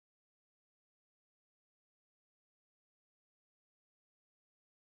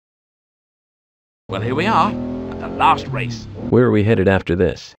Well, here we are, at the last race. Where are we headed after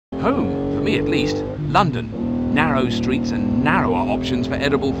this? Home, for me at least. London. Narrow streets and narrower options for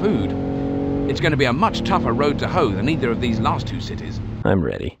edible food. It's going to be a much tougher road to hoe than either of these last two cities. I'm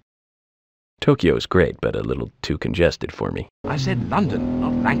ready. Tokyo's great, but a little too congested for me. I said London,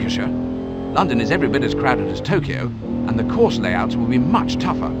 not Lancashire. London is every bit as crowded as Tokyo, and the course layouts will be much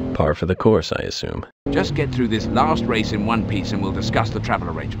tougher. Par for the course, I assume. Just get through this last race in one piece and we'll discuss the travel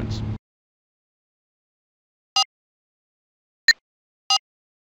arrangements.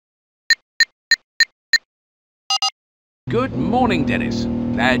 Good morning, Dennis.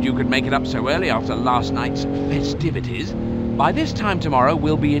 Glad you could make it up so early after last night's festivities. By this time tomorrow,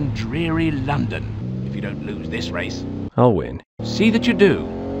 we'll be in dreary London, if you don't lose this race. I'll win. See that you do.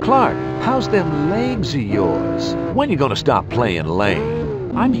 Clark, how's them legs of yours? When you gonna stop playing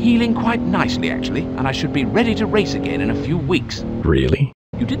lame? I'm healing quite nicely, actually, and I should be ready to race again in a few weeks. Really?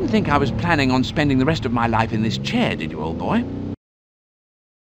 You didn't think I was planning on spending the rest of my life in this chair, did you, old boy?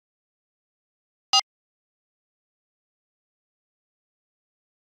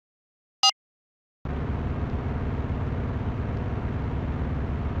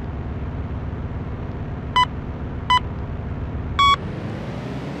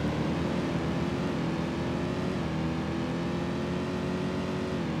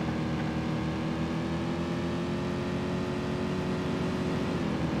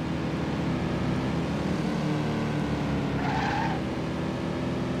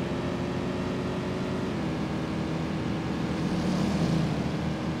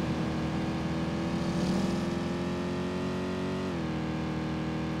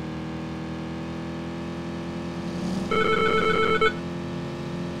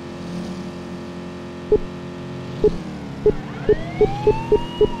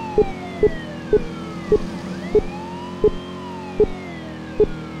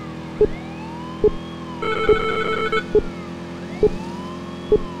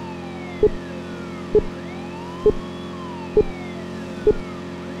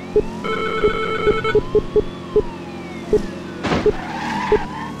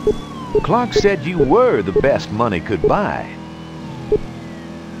 Clark said you were the best money could buy.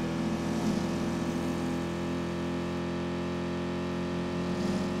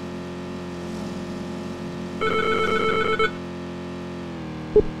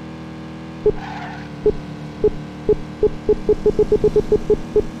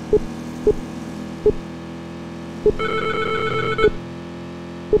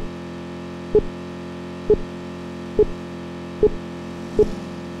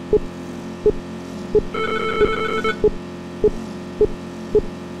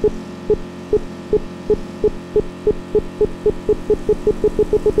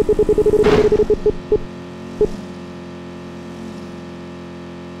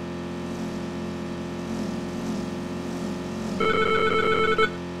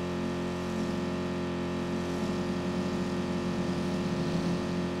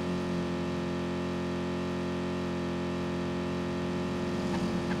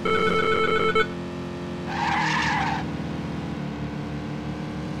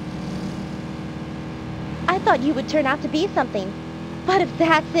 I thought you would turn out to be something. But if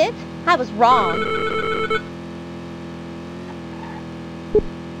that's it, I was wrong.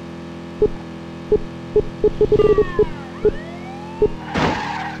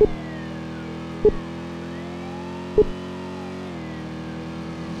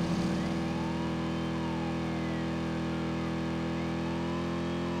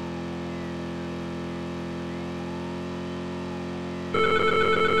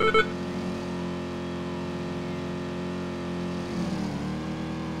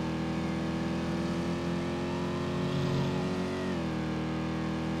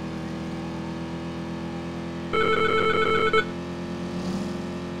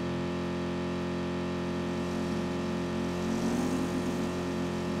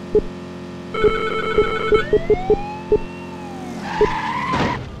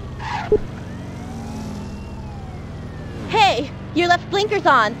 Hey, you left blinkers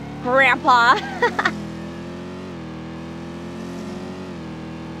on, Grandpa.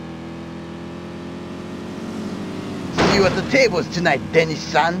 See you at the tables tonight,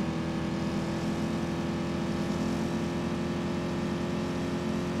 Dennis-san.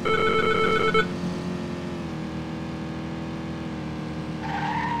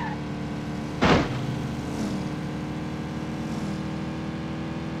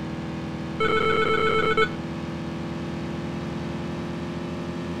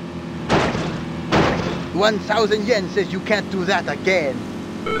 $1,000 says you can't do that again.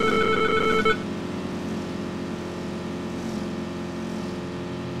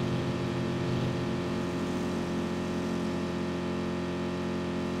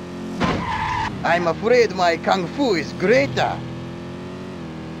 I'm afraid my kung fu is greater.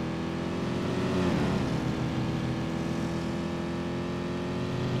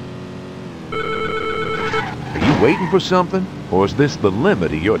 Are you waiting for something? Or is this the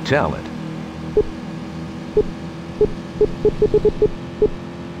limit of your talent?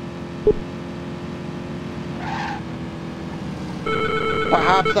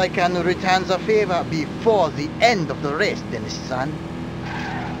 Perhaps I can return the favor before the end of the race, Dennis-san.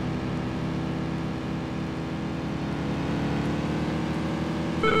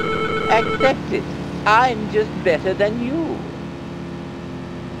 Accept it. I'm just better than you.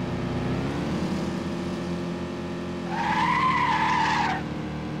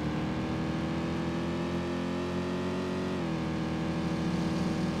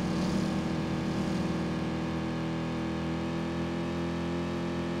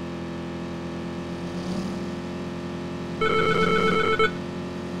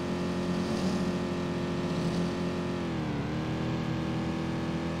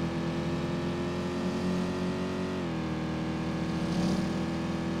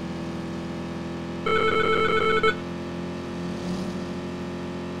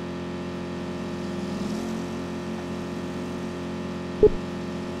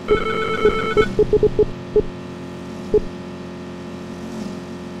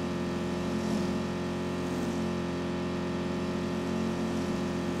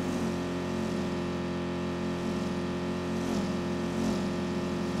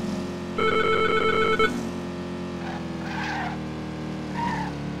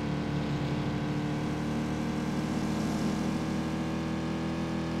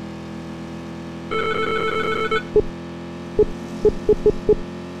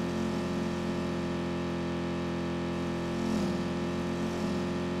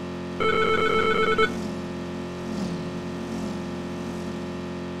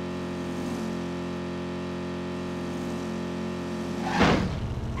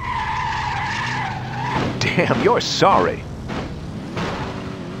 Damn, you're sorry.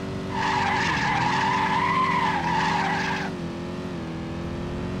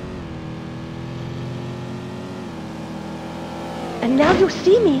 And now you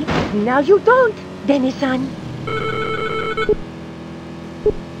see me, now you don't, Dennis-san.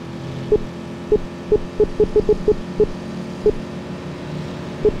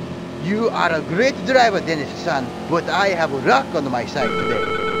 You are a great driver, Dennis-san, but I have luck on my side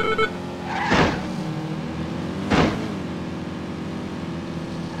today.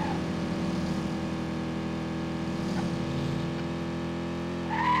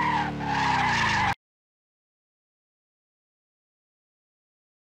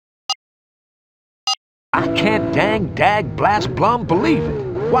 I can't dang, dag, blast, blum believe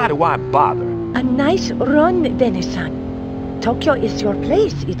it. Why do I bother? A nice run, Dennis-san. Tokyo is your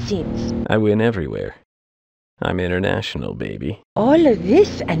place, it seems. I win everywhere. I'm international, baby. All of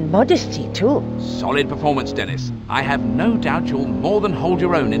this and modesty, too. Solid performance, Dennis. I have no doubt you'll more than hold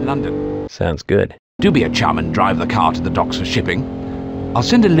your own in London. Sounds good. Do be a chum and drive the car to the docks for shipping. I'll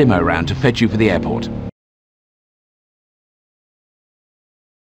send a limo round to fetch you for the airport.